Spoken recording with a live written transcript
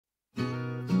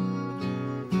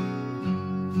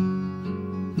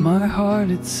My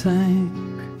heart it sank,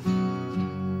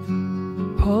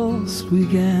 pulse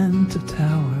began to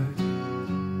tower,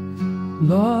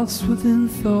 lost within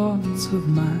thoughts of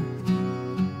my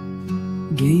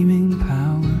gaming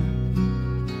power.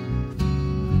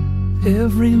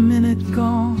 Every minute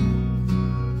gone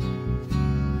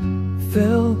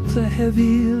felt a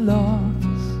heavy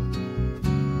loss.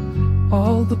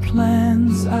 All the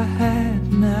plans I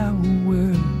had now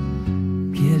were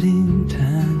getting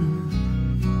tan.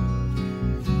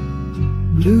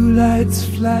 Blue lights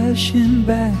flashing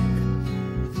back,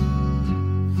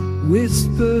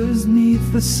 whispers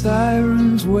 'neath the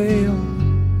siren's wail,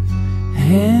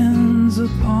 hands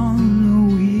upon the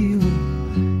wheel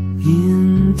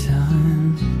in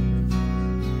time.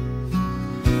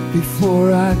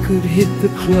 Before I could hit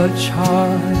the clutch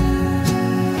hard,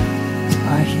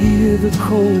 I hear the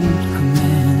cold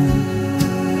command,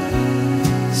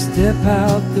 step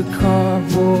out the car,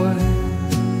 boy.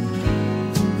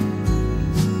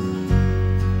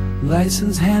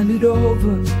 License handed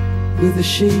over with a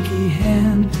shaky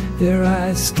hand, their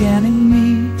eyes scanning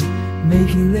me,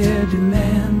 making their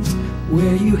demands.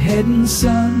 Where you heading,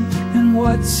 son, and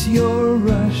what's your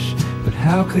rush? But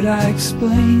how could I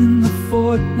explain the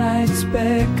fortnight's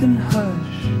back and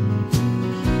hush?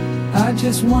 I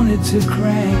just wanted to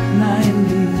crank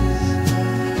 90s,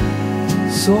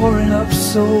 soaring up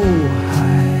so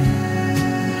high,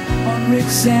 on Rick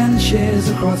Sanchez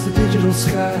across the digital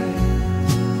sky.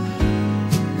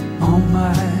 On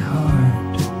my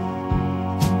heart,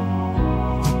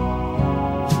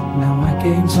 now my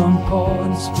game's on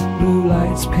pause, blue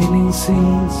lights painting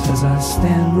scenes as I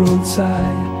stand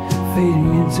roadside,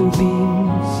 fading into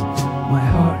beams. My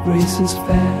heart races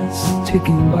fast,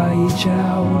 ticking by each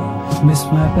hour.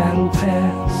 Missed my battle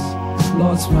pass,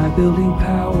 lost my building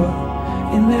power.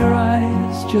 In their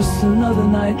eyes, just another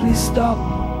nightly stop,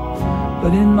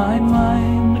 but in my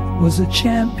mind was a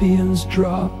champion's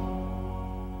drop.